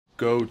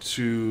go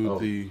to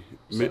the...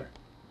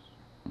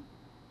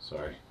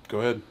 Sorry. Go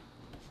ahead.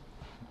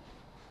 I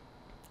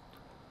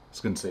was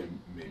going to say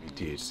maybe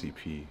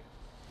DHCP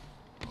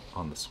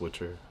on the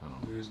switcher. I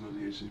don't know. There is no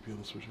DHCP on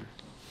the switcher.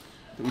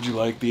 Would you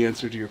like the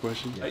answer to your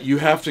question? Yeah. You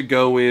have to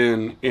go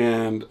in,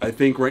 and I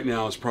think right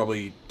now it's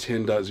probably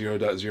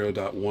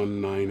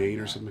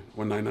 10.0.0.198 or something,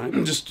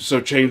 199. Just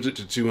so change it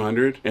to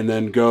 200, and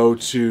then go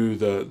to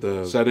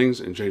the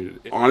settings and change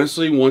it.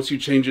 Honestly, once you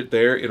change it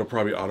there, it'll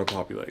probably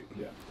auto-populate.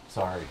 Yeah.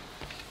 Sorry.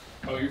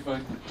 Oh, you're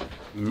fine.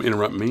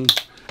 Interrupt me.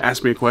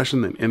 Ask me a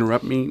question, then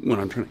interrupt me when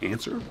I'm trying to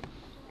answer.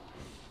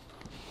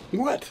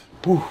 What?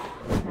 Whew.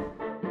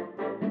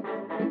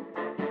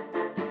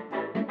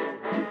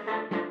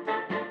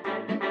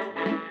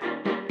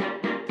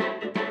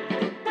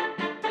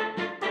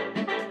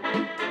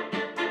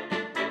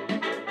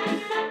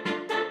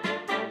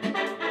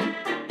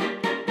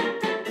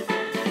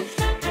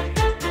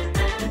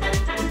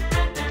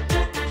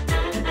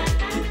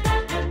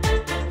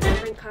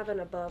 And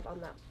above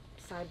on that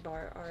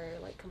sidebar are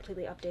like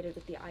completely updated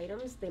with the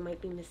items. They might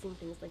be missing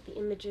things like the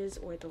images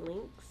or the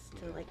links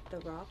to like the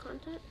raw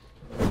content.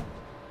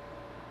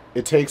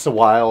 It takes a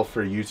while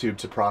for YouTube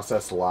to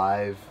process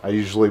live. I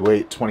usually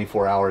wait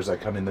 24 hours. I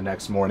come in the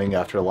next morning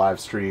after a live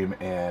stream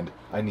and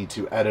I need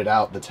to edit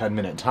out the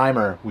 10-minute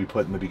timer we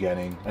put in the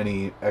beginning,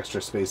 any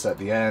extra space at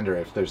the end, or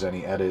if there's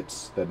any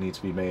edits that need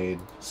to be made.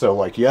 So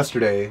like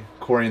yesterday,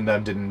 Corey and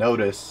them didn't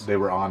notice they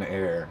were on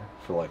air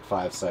for like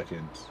 5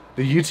 seconds.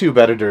 The YouTube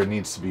editor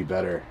needs to be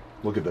better.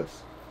 Look at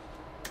this.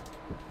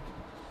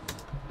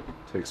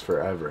 Takes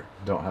forever.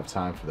 Don't have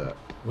time for that.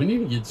 We need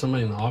to get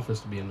somebody in the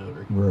office to be a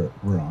notary. We're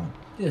on.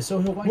 Yeah, so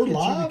why We're can't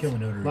live? you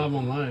become a notary? Live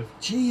on live.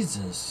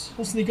 Jesus.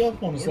 He'll sneak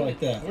up on us like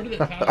that. Where did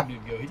that time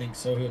dude go? I think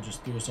so. He'll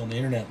just throw us on the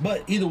internet.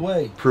 But either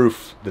way.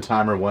 Proof. The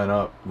timer went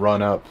up,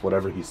 run up,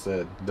 whatever he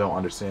said. Don't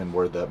understand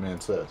word that man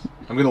says.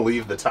 I'm gonna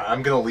leave the time.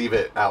 I'm gonna leave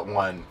it at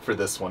 1 for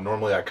this one.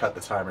 Normally I cut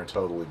the timer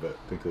totally, but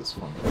I think it's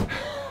funny.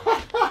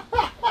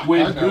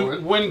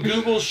 When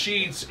Google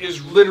Sheets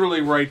is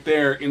literally right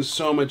there and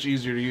so much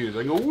easier to use.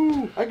 I go,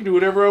 woo, I can do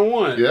whatever I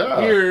want.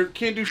 Yeah. Here,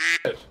 can't do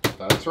shit.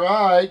 That's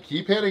right.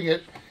 Keep hitting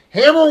it.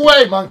 Hammer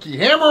away, monkey.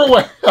 Hammer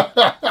away.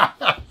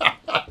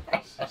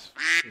 This is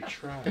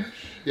trash.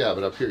 Yeah,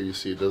 but up here you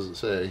see it doesn't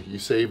say. You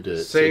saved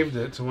it. Saved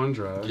it to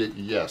OneDrive.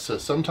 Yeah, so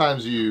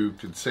sometimes you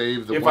could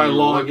save the If one I you were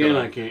log working in,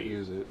 on. I can't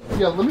use it.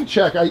 Yeah, let me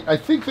check. I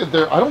think that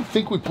I don't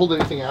think we pulled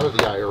anything out of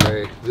the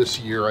IRA this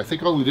year. I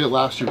think all we did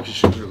last year because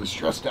she was really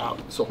stressed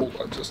out. So hold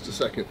on just a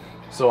second.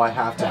 So I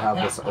have to have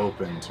this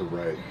open to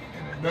write.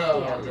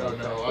 No.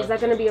 Is that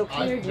going to be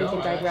okay, or do you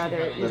think you'd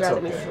rather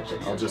me switch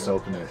it? I'll just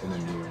open it in a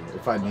new.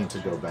 If I need to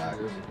go back,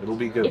 it'll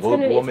be good. It's We'll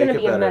make gonna it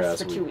be a better mess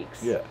as for 2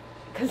 weeks. Yeah.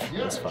 Because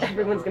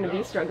everyone's going to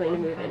be struggling to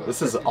move in.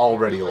 This is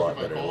already a lot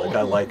better. Like,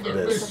 I like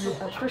this. The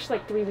first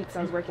like 3 weeks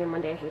I was working on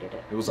Monday, I hated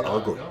it. It was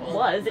ugly.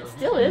 It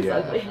still is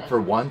ugly.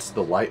 For once,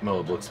 the light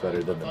mode looks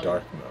better than the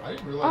dark mode.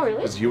 Oh, really?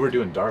 Because you were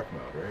doing dark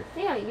mode, right?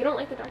 Yeah, you don't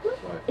like the dark mode?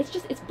 Why? It's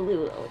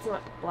blue though, it's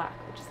not black,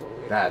 which is a little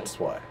weird. That's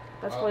why.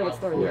 That's probably what's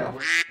throwing me Yeah.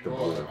 off. The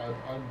blue.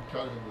 I'm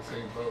kind of in the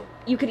same boat.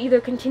 You could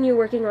either continue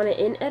working on it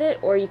in edit,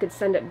 or you could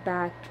send it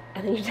back,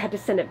 and then you'd have to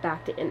send it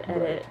back to in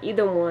edit. Right.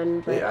 Either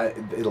one, but... Yeah,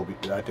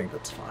 I think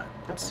that's fine.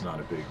 That's not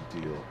a big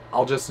deal.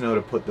 I'll just know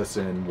to put this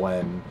in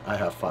when I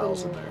have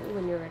files in there.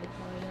 When you're ready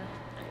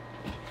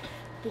for it.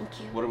 Thank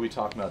you. What are we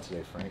talking about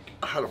today, Frank?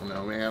 I don't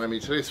know, man. I mean,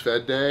 today's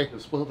Fed Day.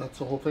 Well, that's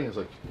the whole thing. It's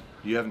like...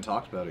 You haven't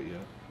talked about it yet.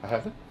 I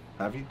haven't?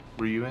 Have you?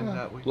 Were you in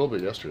that week? A little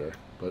bit yesterday,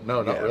 but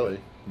no, not really.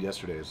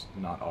 Yesterday's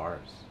not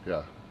ours.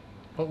 Yeah.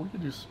 But we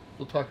could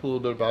we'll talk a little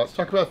bit about, let's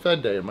talk about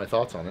Fed Day and my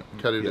thoughts on it.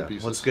 Cut it into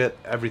pieces. Let's get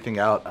everything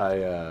out.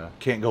 I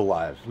can't go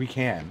live. We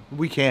can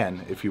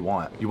if you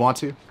want. You want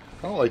to?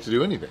 I don't like to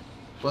do anything.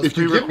 Let's if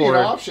you give me an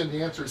pre-record. option,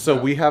 the answer is So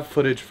no. we have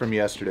footage from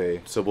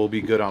yesterday, so we'll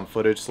be good on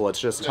footage. So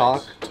let's just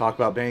talk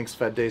about banks,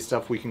 Fed Day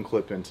stuff we can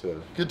clip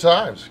into. Good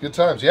times.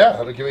 Yeah,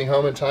 I'm getting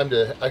home in time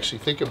to actually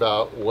think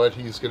about what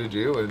he's going to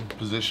do and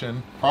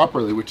position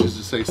properly, which is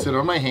to say sit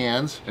on my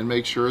hands and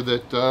make sure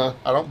that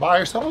I don't buy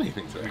or sell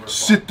anything today.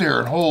 Sit there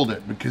and hold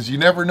it, because you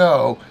never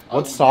know.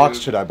 What stocks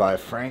should I buy,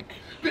 Frank?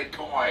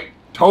 Bitcoin.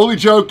 Totally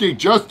joking,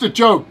 just a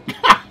joke.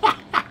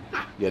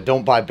 Yeah,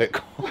 don't buy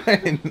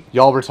Bitcoin.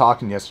 Y'all were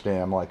talking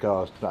yesterday. I'm like,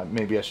 oh,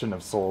 maybe I shouldn't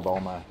have sold all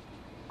my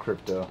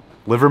crypto.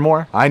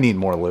 Livermore? I need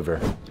more liver.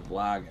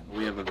 Vlogging.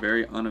 We have a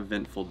very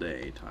uneventful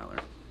day, Tyler.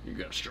 You're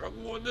gonna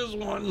struggle with this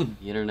one.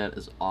 The internet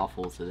is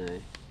awful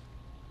today.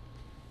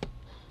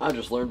 I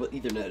just learned what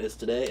Ethernet is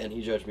today, and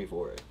he judged me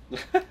for it.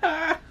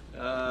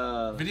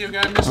 Video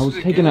guy missed I was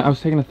taking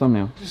a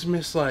thumbnail. Just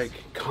missed like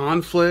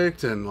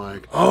conflict and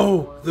like,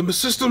 oh, the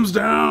system's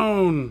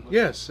down.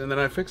 Yes, and then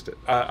I fixed it.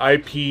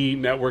 IP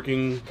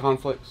networking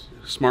conflicts,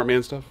 smart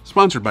man stuff.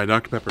 Sponsored by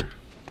Dr. Pepper.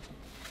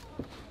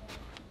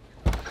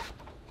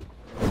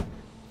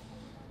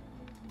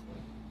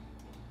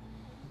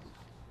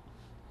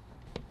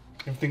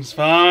 Everything's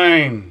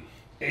fine.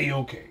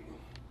 A-okay.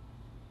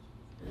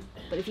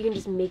 But if you can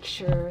just make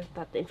sure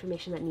that the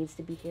information that needs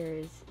to be here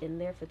is in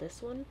there for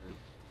this one,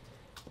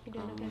 you're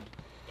doing okay.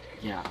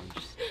 Yeah, I'm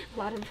just... A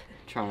lot of.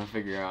 Trying to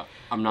figure out.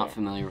 I'm not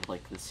familiar with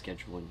like the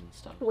scheduling and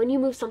stuff. When you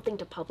move something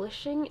to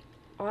publishing,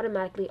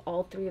 automatically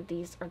all 3 of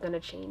these are gonna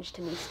change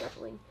to me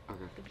scheduling.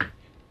 Okay.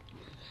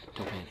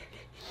 Don't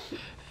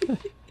panic.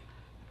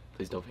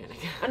 Please don't panic.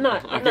 I'm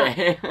not.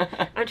 Okay.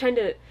 I'm trying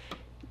to.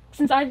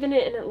 Since I've been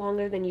in it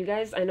longer than you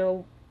guys, I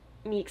know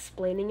me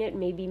explaining it,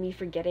 maybe me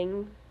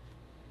forgetting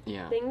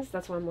things.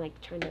 That's why I'm like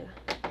trying to.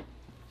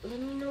 Let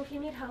me know if you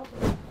need help.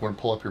 Want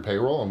to pull up your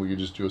payroll and we could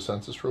just do a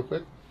census real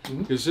quick?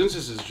 The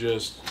census is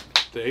just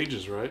the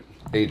ages, right?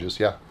 Ages,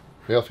 yeah.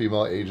 Male,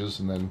 female, ages,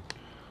 and then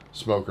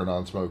smoker,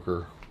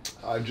 non-smoker.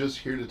 I'm just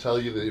here to tell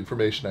you the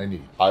information I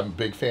need. I'm a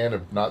big fan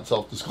of not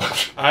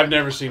self-disclosure. I've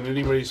never seen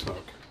anybody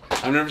smoke.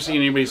 I've never seen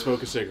anybody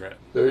smoke a cigarette.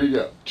 There you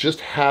go. Just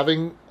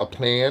having a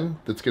plan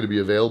that's going to be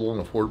available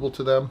and affordable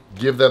to them,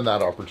 give them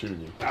that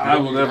opportunity. I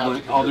will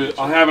definitely. I'll do it.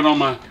 I'll have it on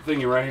my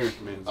thingy right here,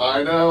 man.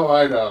 I know.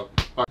 All right,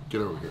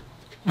 get over here.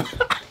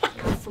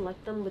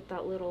 Select them with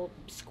that little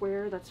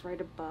square that's right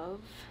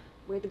above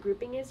where the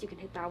grouping is. You can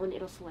hit that one,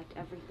 it'll select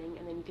everything,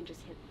 and then you can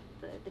just hit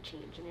the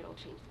change and it'll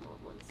change them all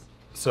at once.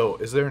 So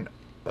is there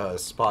a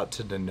spot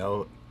to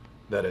denote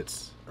that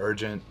it's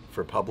urgent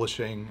for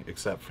publishing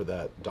except for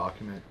that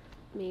document?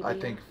 Maybe. I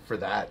think for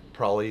that,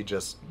 probably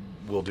just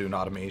we'll do an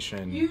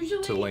automation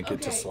to link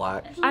it to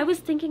Slack. I was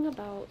thinking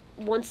about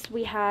once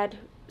we had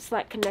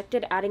Slack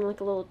connected, adding like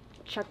a little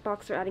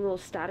checkbox or adding a little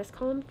status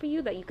column for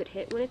you that you could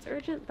hit when it's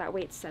urgent. That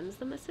way it sends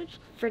the message.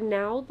 For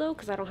now though,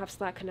 because I don't have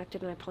Slack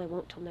connected and I probably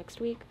won't till next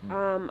week,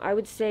 I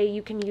would say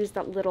you can use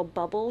that little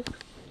bubble.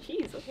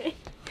 Jeez, okay.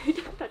 I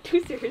took that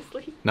too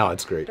seriously. No,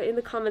 it's great. But in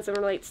the comments I'm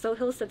like, so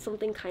Hill said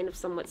something kind of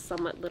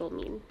somewhat little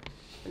mean.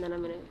 And then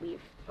I'm gonna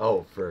leave.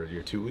 Oh, for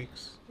your 2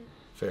 weeks?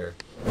 Fair.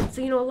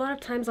 So, you know, a lot of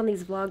times on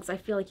these vlogs, I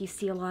feel like you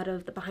see a lot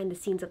of the behind the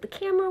scenes of the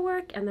camera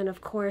work, and then of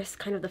course,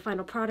 kind of the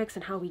final products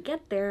and how we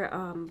get there.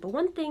 But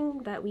one thing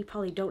that we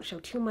probably don't show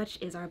too much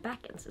is our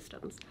backend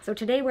systems. So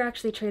today we're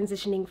actually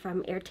transitioning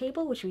from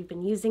Airtable, which we've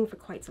been using for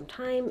quite some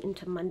time,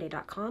 into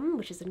Monday.com,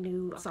 which is a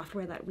new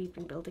software that we've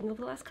been building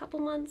over the last couple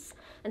months.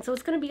 And so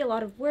it's going to be a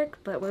lot of work,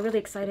 but we're really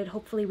excited.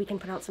 Hopefully we can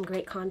put out some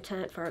great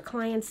content for our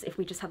clients if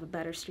we just have a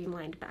better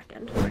streamlined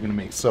backend. We're gonna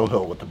make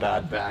Soho with the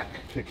bad back.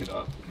 Pick it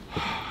up.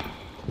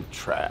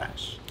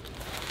 Trash.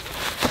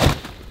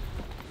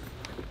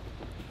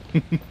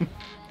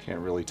 Can't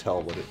really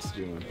tell what it's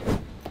doing.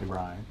 Hey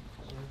Brian,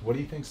 what do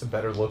you think's a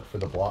better look for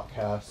the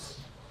blockcast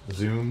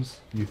zooms?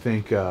 You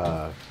think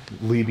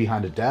Lee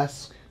behind a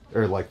desk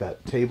or like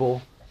that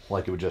table?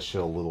 Like it would just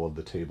show a little of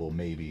the table,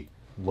 maybe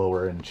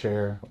lower in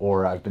chair,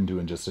 or I've been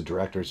doing just a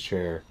director's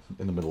chair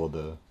in the middle of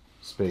the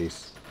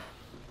space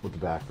with the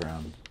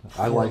background.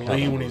 I like how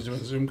Lee that when he's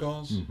looks. doing Zoom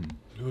calls.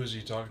 Who is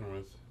he talking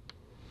with?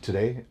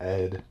 Today,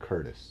 Ed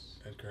Curtis.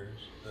 Ed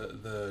Curtis.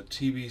 The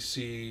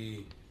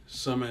TBC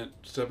Summit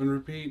Step and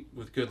Repeat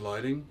with good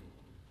lighting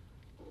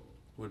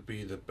would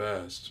be the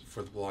best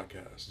for the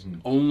broadcast.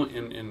 Only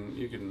and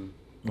you can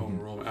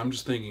overrule me. I'm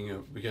just thinking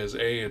of because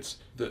it's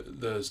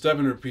the Step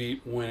and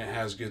Repeat when it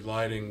has good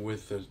lighting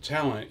with the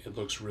talent, it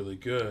looks really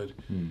good,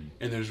 and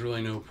there's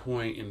really no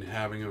point in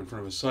having it in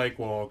front of a cyc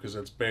wall because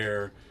that's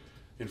bare.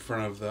 In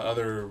front of the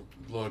other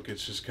look,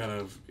 it's just kind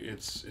of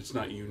it's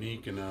not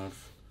unique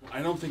enough.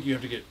 I don't think you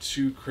have to get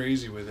too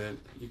crazy with it.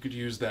 You could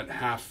use that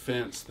half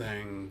fence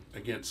thing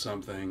against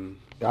something.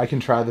 I can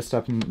try the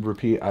Step and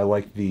Repeat. I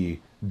like the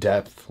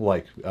depth,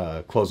 like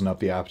closing up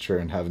the aperture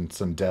and having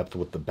some depth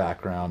with the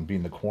background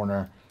being the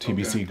corner.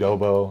 TBC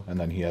Gobo, and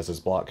then he has his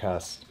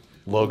Blockcast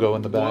logo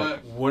in the back.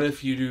 What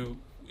if you do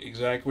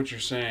exactly what you're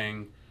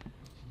saying,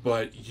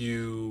 but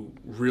you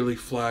really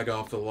flag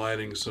off the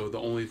lighting so the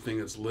only thing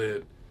that's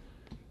lit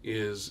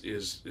is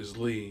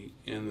Lee,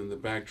 and then the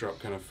backdrop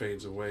kind of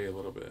fades away a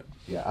little bit.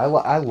 Yeah,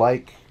 I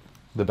like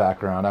the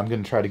background. I'm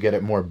going to try to get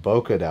it more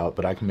bokeh'd out,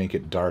 but I can make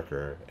it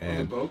darker.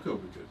 And the bokeh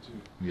would be good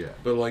too. Yeah.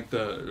 But like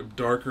the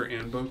darker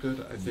and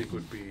bokeh, I think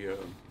would be a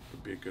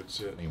good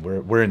sit. I mean,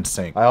 we're in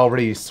sync. I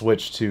already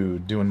switched to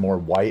doing more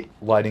white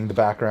lighting the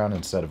background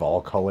instead of all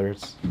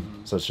colors.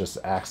 So it's just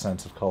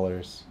accents of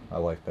colors. I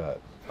like that.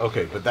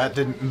 Okay, but that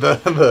didn't...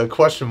 The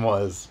question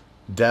was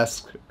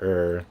desk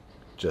or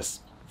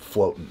just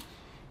floating.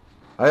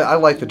 I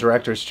like the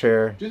director's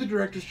chair. Do the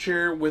director's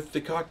chair with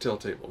the cocktail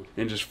table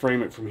and just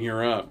frame it from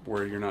here up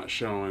where you're not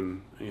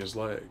showing his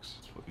legs.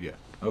 Yeah,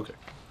 okay.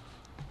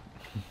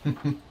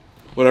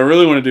 What I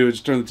really want to do is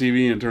turn the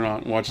TV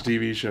and watch a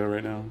TV show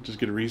right now. Just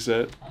get a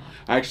reset.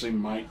 I actually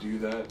might do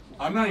that.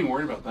 I'm not even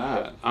worried about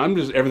that. I'm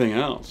just everything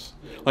else.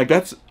 Like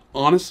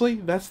honestly,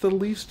 that's the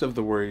least of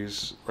the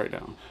worries right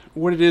now.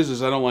 What it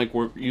is I don't like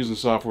using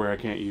software I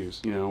can't use.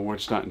 You know, where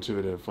it's not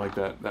intuitive. Like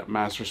that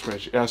master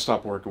spreadsheet. I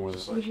stopped working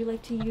with it. Would you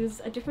like to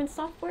use a different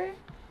software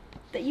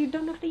that you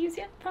don't know how to use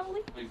yet, probably?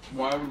 Like,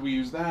 why would we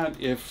use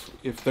that if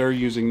they're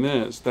using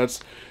this? That's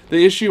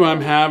the issue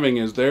I'm having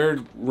is they're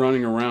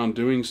running around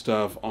doing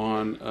stuff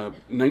on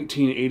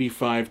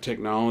 1985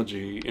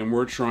 technology, and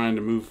we're trying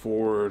to move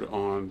forward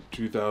on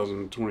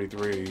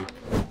 2023.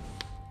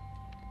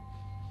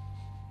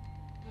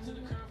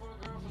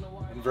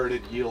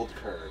 Inverted yield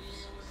curves.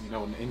 You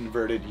know what an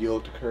inverted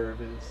yield curve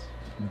is?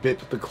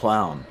 Bit the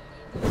clown.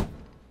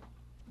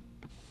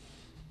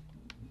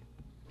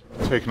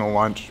 Taking a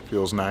lunch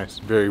feels nice.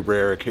 Very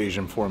rare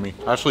occasion for me.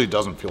 Actually, it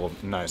doesn't feel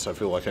nice. I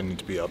feel like I need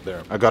to be up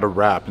there. I got a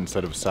wrap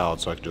instead of a salad,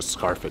 so I could just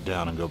scarf it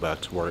down and go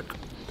back to work.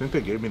 I think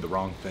they gave me the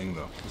wrong thing,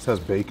 though. This has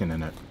bacon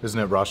in it. Isn't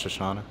it Rosh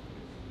Hashanah?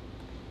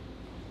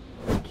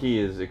 Key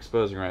is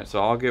exposing right,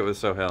 so I'll get with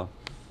Sohail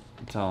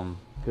and tell him,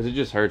 because it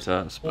just hurts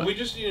us. Well,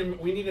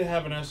 we need to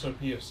have an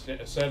SOP of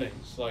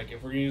settings. Like,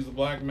 if we're gonna use the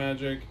black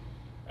magic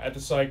at the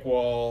psych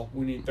wall,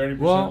 we need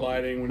 30%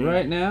 lighting.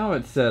 Right now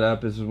it's set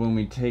up is when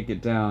we take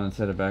it down and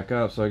set it back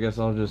up. So I guess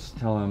I'll just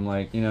tell him,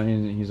 like, you know,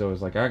 he's always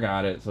like, I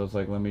got it. So it's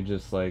like, let me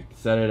just like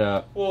set it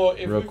up. Well,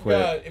 if real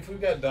quick. If we've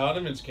got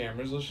Donovan's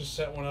cameras, let's just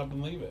set one up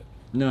and leave it.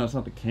 No, it's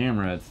not the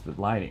camera. It's the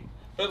lighting.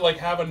 But like,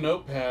 have a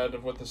notepad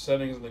of what the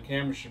settings of the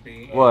camera should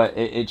be. Well,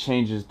 it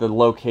changes. The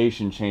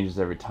location changes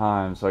every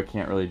time, so I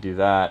can't really do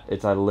that.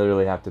 I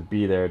literally have to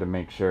be there to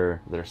make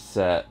sure they're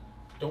set.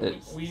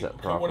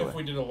 What if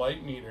we did a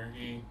light meter?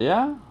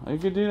 Yeah, we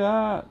could do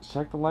that.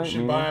 Check the light meter.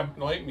 We should buy a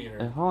light meter.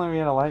 If only we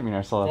had a light meter.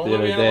 I saw that the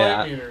other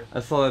day. I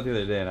saw that the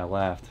other day and I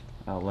laughed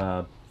out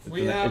loud.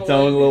 It's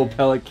own little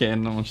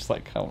Pelican. I'm just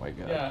like, oh my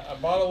god. Yeah, I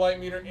bought a light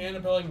meter and a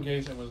Pelican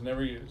case and was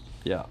never used.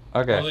 Yeah.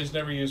 Okay. Or at least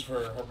never used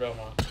for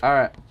Belmont. All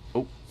right.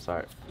 Oh,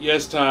 sorry.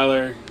 Yes,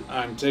 Tyler.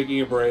 I'm taking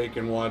a break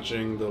and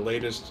watching the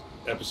latest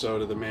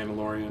episode of The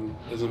Mandalorian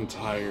as I'm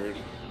tired,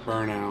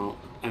 burnout.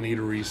 I need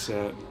a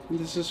reset. And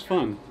this is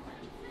fun.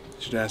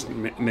 Should ask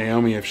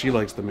Naomi if she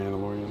likes The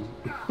Mandalorian.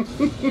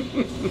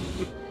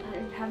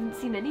 I haven't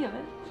seen any of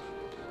it,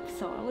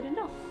 so I wouldn't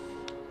know.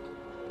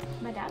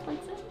 My dad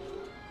likes it.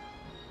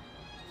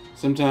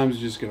 Sometimes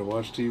you just gotta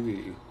watch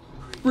TV.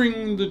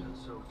 Bring the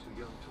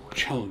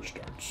challenge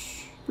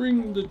darts.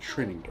 Bring the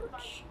training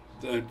darts.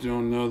 I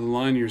don't know the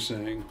line you're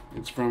saying.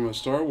 It's from a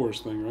Star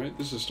Wars thing, right?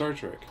 This is Star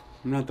Trek.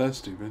 I'm not that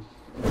stupid.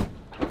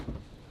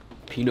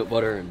 Peanut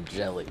butter and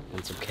jelly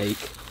and some cake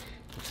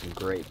and some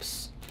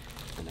grapes.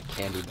 And a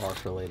candy bar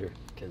for later,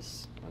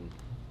 because I'm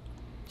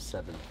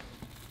 7.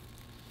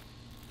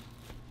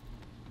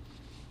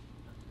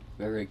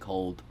 Very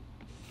cold,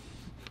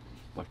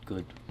 but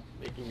good.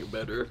 Making it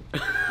better.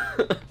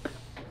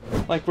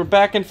 Like, we're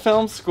back in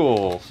film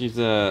school. Use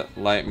a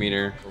light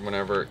meter or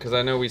whatever, because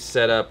I know we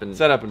set up and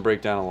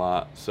break down a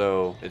lot.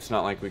 So it's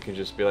not like we can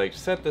just be like,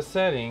 set the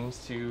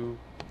settings to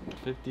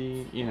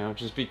 50. You know,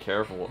 just be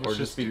careful, or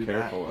just be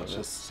careful. Let's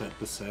just set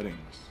the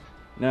settings.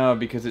 No,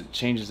 because it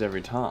changes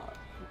every time.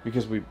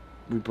 Because we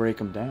break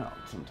them down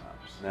sometimes.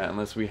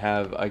 Unless we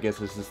have, I guess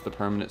this is the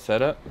permanent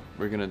setup.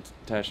 We're gonna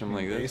attach them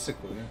like this.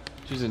 Basically.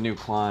 She's a new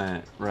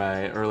client,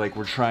 right? Or like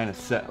we're trying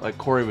to like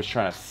Corey was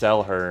trying to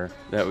sell her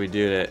that we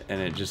did it,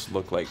 and it just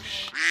looked like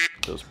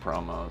those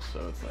promos.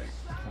 So it's like,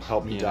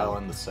 help me dial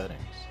in the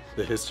settings.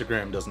 The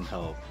histogram doesn't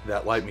help.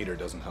 That light meter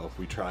doesn't help.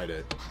 We tried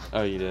it.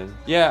 Oh, you did?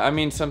 Yeah, I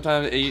mean,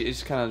 sometimes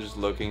it's kind of just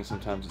looking.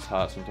 Sometimes it's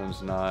hot,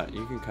 sometimes not.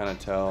 You can kind of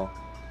tell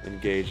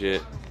and gauge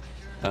it.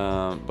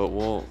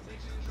 But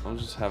I'll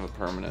just have a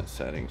permanent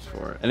settings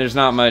for it. And there's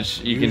not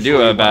much you can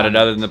do about it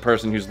other than the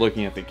person who's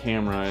looking at the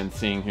camera and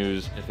seeing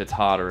if it's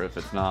hot or if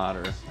it's not.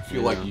 Or I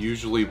feel like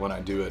usually when I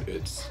do it,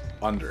 it's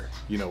under.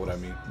 You know what I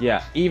mean?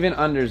 Yeah, even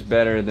under's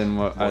better than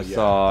what I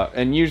saw.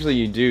 And usually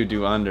you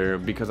do under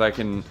because I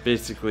can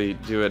basically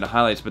do it in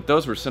highlights. But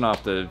those were sent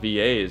off to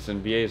VAs,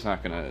 and VA's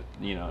not gonna,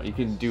 you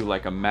can do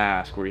like a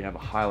mask where you have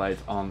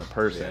highlights on the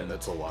person. Yeah,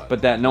 that's a lot.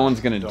 But that no one's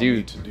gonna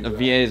do. A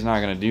VA is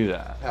not gonna do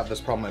that. I have this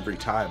problem every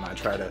time.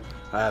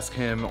 I ask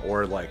him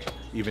or like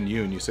even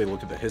you, and you say,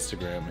 look at the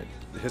histogram.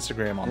 The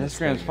histogram on this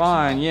thing. Histogram's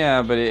fine,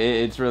 yeah, but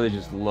it's really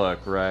just look,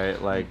 right?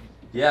 Like,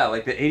 yeah,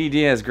 like the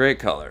ADD has great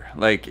color,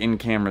 like in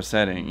camera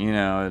setting.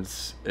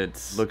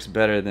 It looks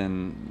better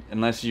than,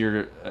 unless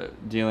you're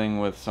dealing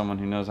with someone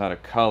who knows how to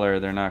color.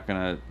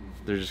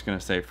 They're just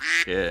gonna say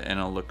F it, and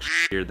it'll look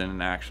shittier than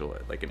an actual,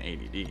 like an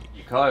ADD.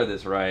 You color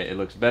this right, it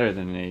looks better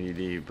than an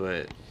ADD,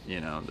 but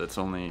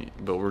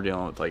but we're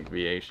dealing with like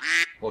VA.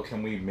 Well,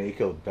 can we make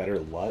a better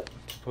LUT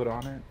to put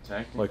on it?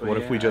 Technically, like, what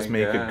if we just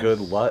make a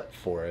good LUT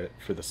for it,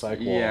 for the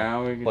cycle?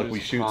 Yeah, we could like we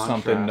shoot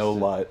something, no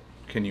LUT.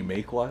 Can you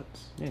make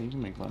LUTs? Yeah, you can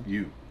make LUT.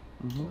 You.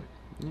 Mm-hmm.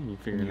 Yeah, you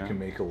figure it out. You can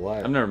make a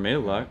LUT. I've never made a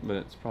LUT, but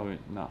it's probably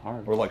not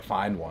hard. Or like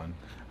find one.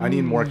 I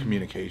need more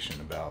communication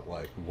about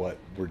like what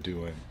we're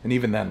doing, and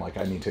even then, like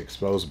I need to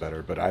expose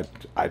better. But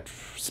I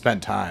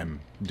spent time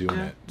doing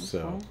it,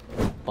 so.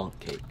 Funk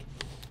cake.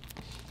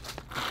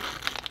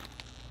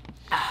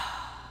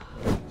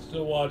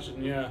 Still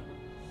watching, yeah.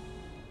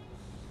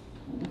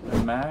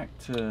 And Mac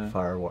to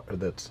Firewire.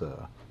 That's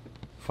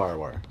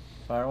Firewire.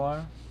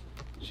 Firewire.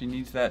 She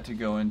needs that to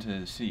go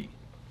into C.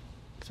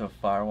 So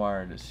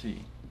Firewire to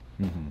C.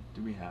 Mm-hmm.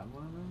 Do we have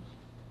one of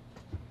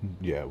those?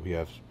 Yeah, we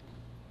have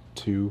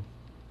 2.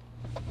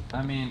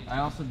 I mean, I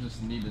also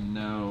just need to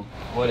know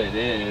what it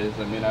is.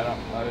 I mean,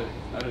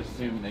 I'd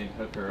assume they'd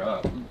hook her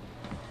up.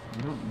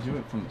 You don't do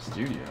it from the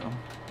studio.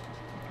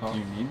 Do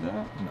you need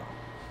that? No.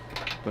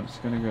 But it's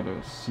gonna go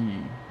to C.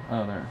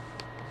 Oh, there.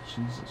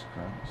 Jesus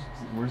Christ.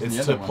 Where's it's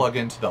the other to one? Plug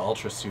into the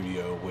Ultra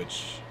Studio,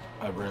 which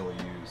I rarely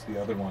use. The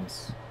other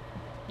one's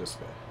this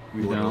guy.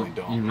 We literally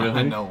don't. You really?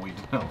 I know we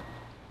don't.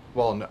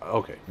 Well, no,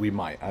 okay, we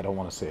might. I don't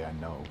want to say I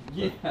know.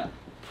 Yeah.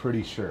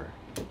 Pretty sure.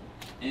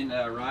 In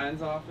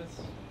Ryan's office?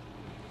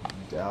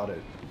 Doubt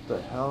it. What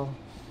the hell?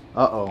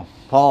 Uh-oh.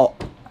 Paul.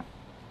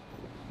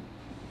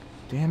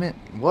 Damn it.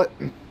 What?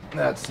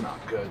 That's not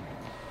good.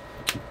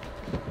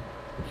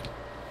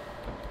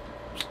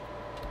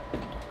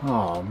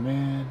 Oh,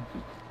 man.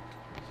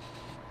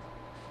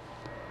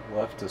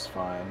 Left is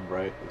fine,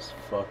 right is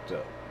fucked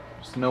up.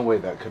 There's no way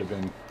that could have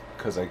been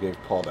because I gave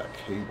Paul that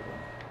cable.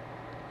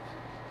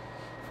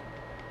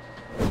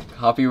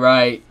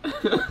 Copyright.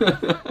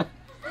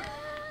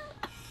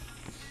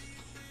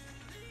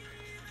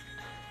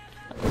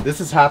 This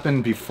has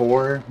happened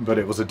before, but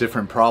it was a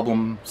different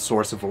problem,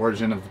 source of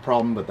origin of the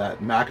problem, but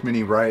that Mac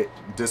Mini right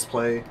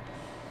display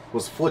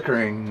was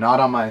flickering, not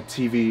on my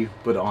TV,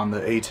 but on the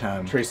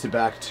ATEM. Traced it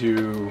back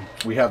to,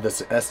 we have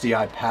this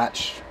SDI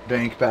patch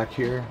bank back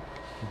here,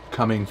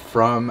 coming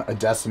from a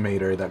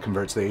decimator that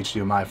converts the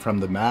HDMI from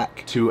the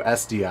Mac to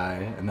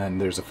SDI, and then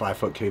there's a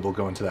 5-foot cable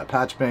going to that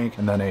patch bank,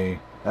 and then a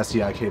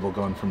SDI cable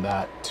going from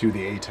that to the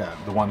ATEM.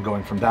 The one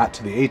going from that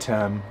to the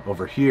ATEM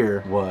over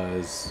here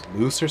was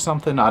loose or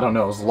something. I don't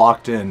know. It was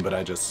locked in, but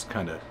I just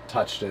kind of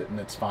touched it and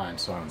it's fine.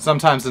 So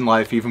sometimes in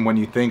life, even when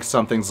you think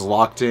something's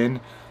locked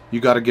in, you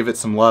got to give it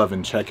some love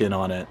and check in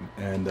on it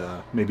and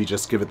maybe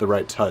just give it the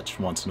right touch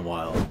once in a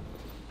while.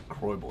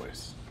 Croy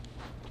boys.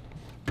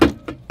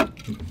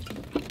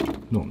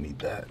 Don't need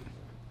that.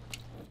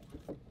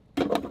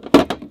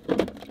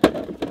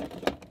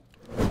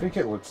 I think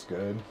it looks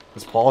good.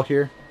 Is Paul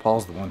here?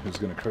 Paul's the one who's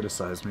going to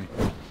criticize me.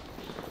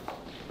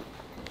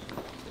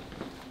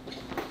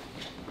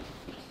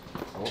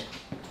 Oh,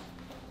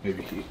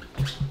 maybe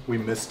we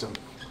missed him.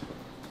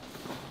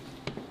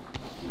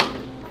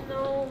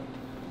 No.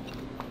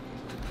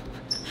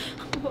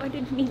 Oh, I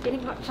didn't mean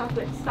getting hot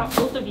chocolate. Stop,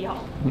 both of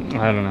y'all.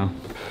 I don't know.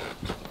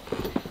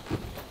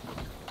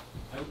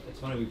 It's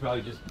funny, we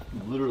probably just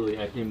literally,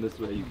 I came this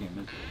way, you came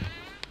this way.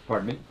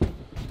 Pardon me?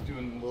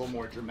 Doing a little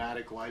more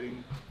dramatic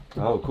lighting.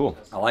 Oh, cool.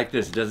 I like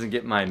this. It doesn't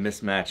get my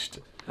mismatched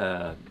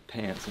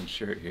pants and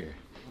shirt here.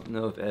 I don't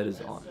know if Ed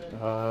is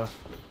on.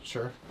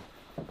 Sure.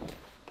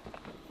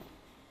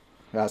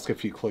 Ask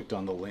if you clicked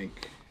on the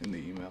link in the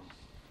email.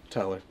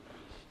 Tyler,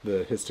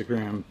 the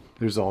histogram.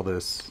 There's all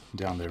this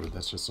down there, but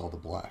that's just all the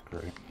black,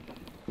 right?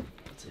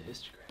 What's a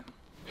histogram?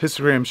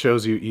 Histogram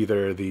shows you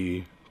either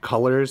the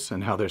colors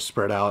and how they're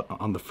spread out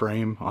on the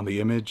frame, on the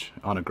image,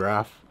 on a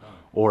graph,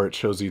 or it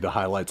shows you the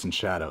highlights and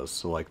shadows,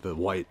 so like the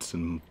whites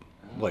and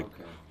like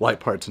light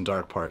parts and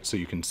dark parts, so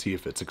you can see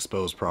if it's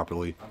exposed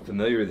properly. I'm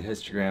familiar with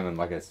histogram in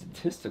like a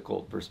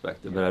statistical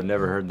perspective, but I've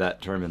never heard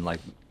that term in like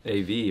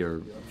AV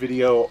or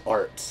video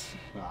arts.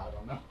 I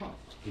don't know.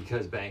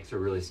 Because banks are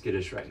really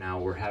skittish right now,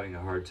 we're having a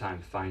hard time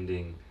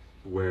finding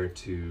where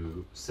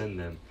to send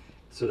them.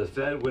 So the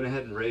Fed went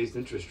ahead and raised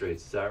interest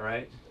rates, is that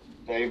right?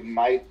 They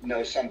might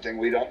know something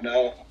we don't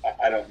know.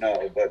 I don't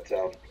know, but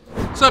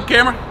What's up,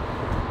 camera?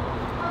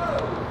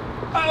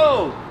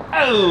 Oh!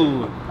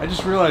 I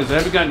just realized I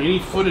haven't gotten any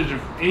footage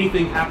of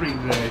anything happening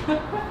today.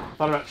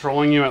 Thought about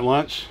trolling you at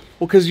lunch.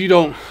 Well, because you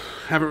don't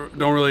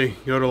really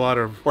go to a lot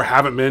of, or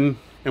haven't been.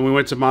 And we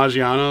went to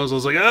Maggiano's. I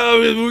was like, oh,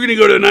 we're gonna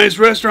go to a nice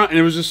restaurant, and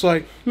it was just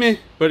like, meh.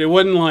 But it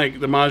wasn't like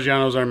the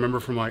Maggiano's I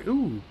remember from like,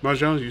 ooh,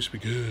 Maggiano's used to be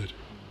good.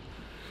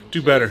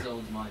 Do better.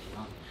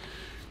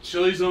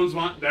 Chili's owns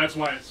Maggiano's. That's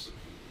why it's.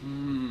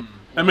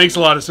 That makes a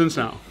lot of sense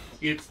now.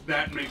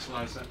 That makes a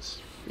lot of sense.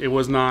 It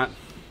was not.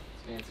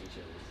 Fancy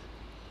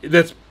chilies.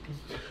 That's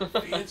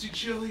fancy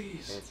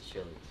Chili's. Fancy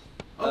chilies.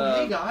 Oh,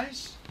 hey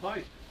guys.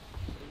 Hi.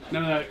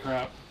 None of that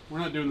crap. We're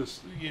not doing this.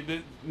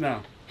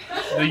 No.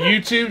 The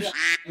YouTube.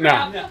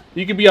 No.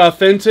 You can be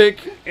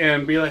authentic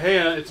and be like, hey,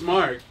 it's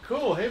Mark.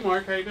 Cool. Hey,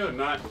 Mark. How you doing?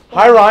 Not.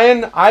 Hi,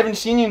 Ryan. I haven't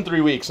seen you in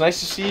 3 weeks. Nice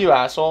to see you,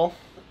 asshole.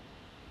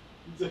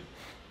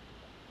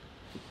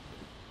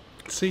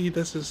 See,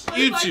 this is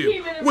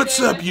YouTube.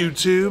 What's up,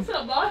 YouTube? What's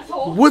up,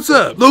 asshole? What's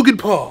up? Logan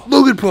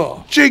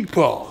Paul. Jake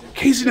Paul.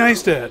 Casey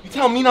Neistat. You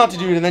tell me not to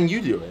do it and then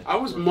you do it. I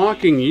was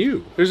mocking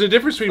you. There's a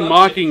difference between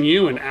mocking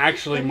you and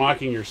actually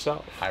mocking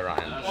yourself. Hi,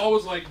 Ryan.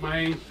 Always like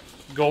my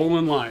goal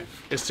in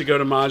life is to go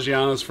to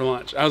Maggiano's for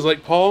lunch. I was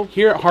like, Paul,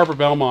 here at Harper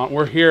Belmont,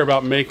 we're here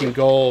about making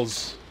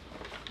goals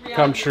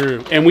come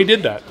true. And we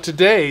did that.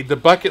 Today, the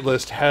bucket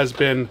list has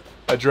been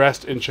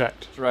addressed and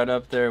checked. It's right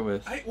up there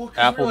with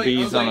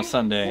Applebee's on a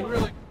Sunday.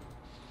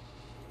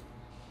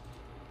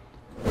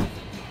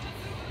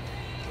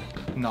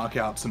 knock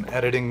out some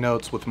editing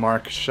notes with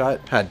Mark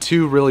Shutt. Had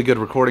 2 really good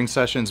recording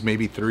sessions,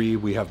 maybe 3.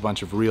 We have a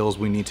bunch of reels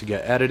we need to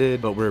get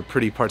edited, but we're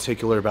pretty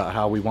particular about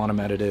how we want them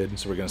edited.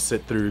 So we're gonna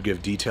sit through,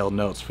 give detailed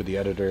notes for the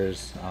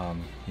editors.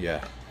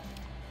 Yeah.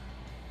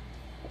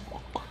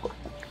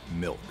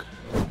 Milk.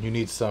 You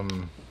need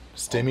some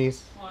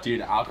stimmies?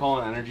 Dude,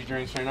 alcohol and energy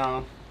drinks right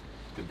now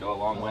could go a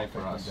long way for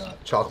us.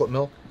 Chocolate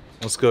milk?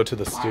 Let's go to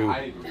the stew.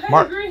 I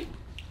Mark,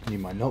 need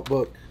my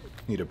notebook.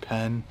 Need a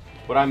pen.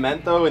 What I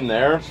meant though in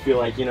there, I feel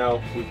like, you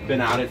know, we've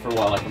been at it for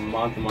what, like a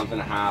month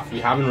and a half. We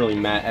haven't really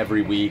met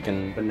every week,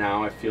 but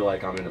now I feel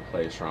like I'm in a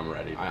place where I'm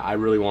ready. I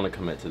really want to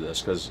commit to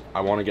this because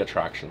I want to get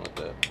traction with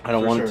it. I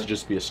don't want it to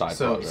just be a side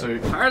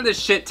project. Tired of this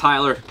shit,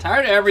 Tyler.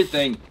 Tired of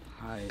everything.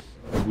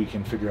 We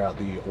can figure out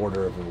the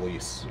order of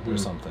release or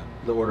something.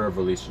 The order of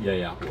release,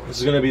 yeah. This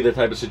is gonna be the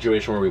type of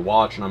situation where we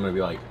watch and I'm gonna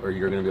be like, or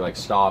you're gonna be like,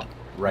 stop,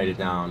 write it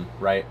down,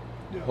 right?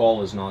 Yeah.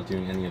 Paul is not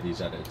doing any of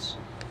these edits.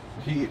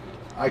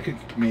 I could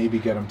maybe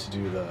get him to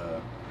do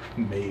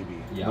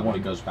Yeah, the one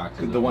it goes back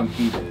to the one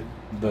he did,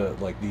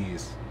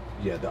 these.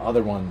 Yeah, the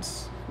other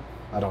ones,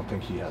 I don't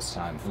think he has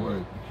time for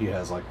it. He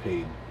has like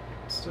paid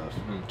stuff.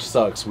 Which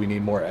sucks. We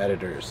need more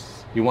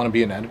editors. You want to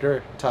be an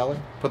editor, Tyler?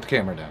 Put the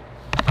camera down.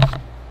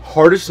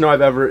 Hardest snow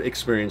I've ever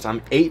experienced.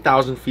 I'm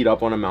 8,000 feet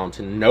up on a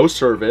mountain, no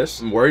service.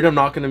 I'm worried I'm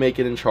not going to make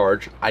it in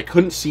charge. I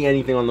couldn't see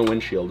anything on the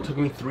windshield. It took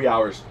me 3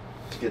 hours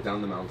to get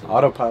down the mountain.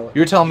 Autopilot.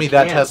 You're telling me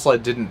that Tesla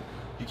didn't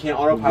You can't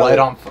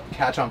autopilot.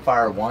 catch on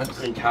fire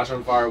once? And catch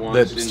on fire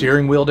once. The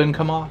steering wheel didn't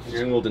come off? The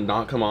steering wheel did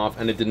not come off,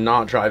 and it did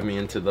not drive me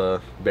into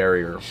the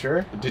barrier.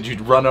 Sure? Did you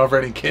run over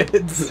any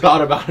kids?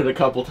 Thought about it a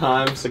couple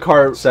times. The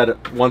car said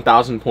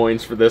 1,000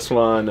 points for this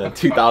one and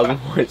 2,000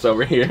 points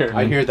over here.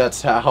 I hear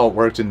that's how it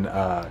worked in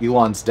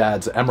Elon's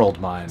dad's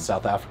emerald mine in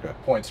South Africa.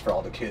 Points for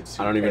all the kids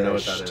who I don't even know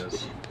what perished. that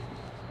is.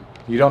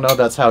 You don't know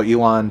that's how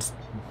Elon's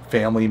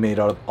family made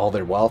all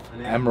their wealth?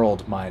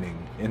 Emerald mining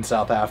in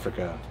South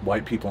Africa.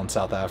 White people in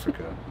South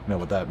Africa know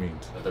what that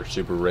means. That they're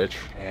super rich.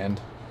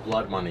 And?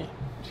 Blood money.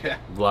 Yeah.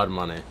 Blood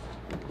money.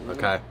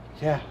 Okay.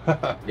 Yeah.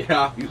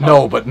 Yeah.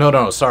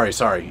 No,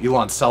 sorry.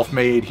 Elon's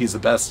self-made. He's the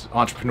best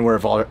entrepreneur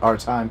of our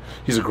time.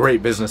 He's a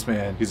great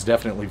businessman. He's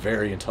definitely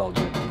very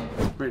intelligent.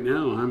 Right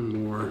now,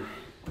 I'm more...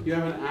 You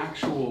have an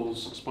actual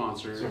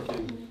sponsor.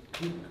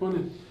 Come on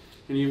in.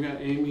 And you've got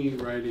Amy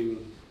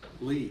writing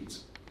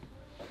leads.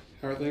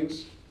 How are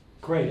things?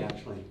 Great,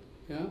 actually.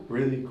 Yeah?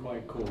 Really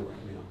quite cool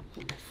right now.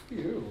 Good for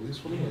you. At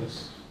least one of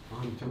us.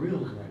 I'm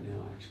thrilled right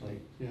now, actually.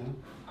 Yeah.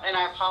 And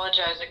I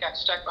apologize, I got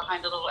stuck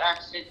behind a little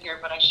accident here,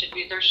 but I should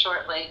be there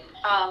shortly.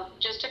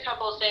 Just a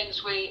couple of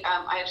things.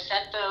 I have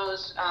sent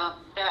those,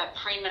 that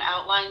Freeman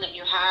outline that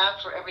you have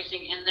for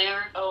everything in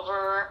there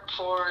over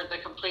for the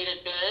completed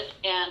bid,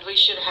 and we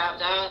should have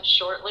that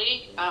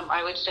shortly.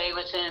 I would say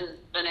within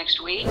the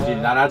next week.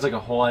 Dude, that adds like a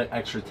whole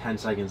extra 10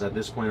 seconds. At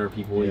this point, are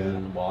people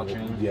even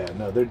watching? Yeah,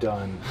 no, they're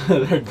done.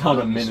 They're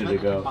done a minute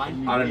ago. I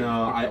don't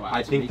know.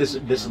 I think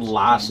this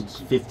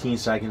last 15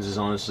 seconds is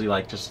honestly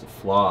like just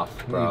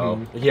fluff,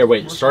 bro. Here,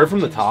 wait. Start from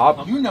the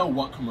top. You know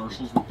what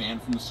commercials were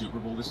banned from the Super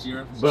Bowl this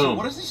year? Boom. So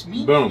what does this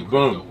mean? Boom.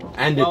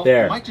 End it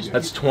there.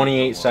 That's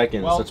 28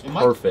 seconds. Well, That's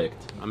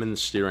perfect. I'm in the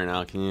studio right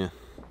now. Can you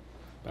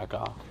back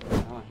off?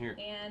 Oh, here.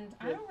 And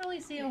I don't really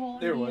see a whole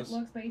lot. There I mean, was. it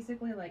looks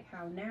basically like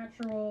how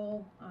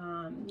natural.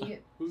 You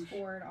get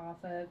scored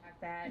off of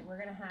that. We're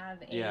gonna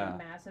have a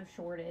massive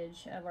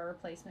shortage of our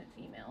replacement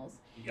females.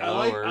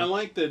 I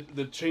like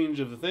the change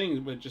of the thing,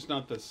 but just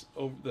not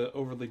the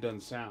overly done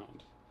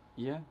sound.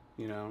 Yeah.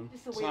 You know.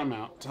 Time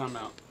out.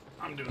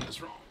 I'm doing this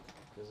wrong.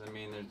 Because I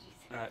mean, there's.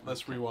 All right,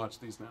 let's rewatch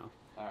these now.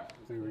 All right.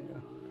 There we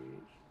go.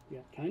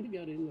 Yeah, kind of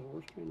got into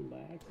horse training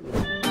by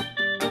accident.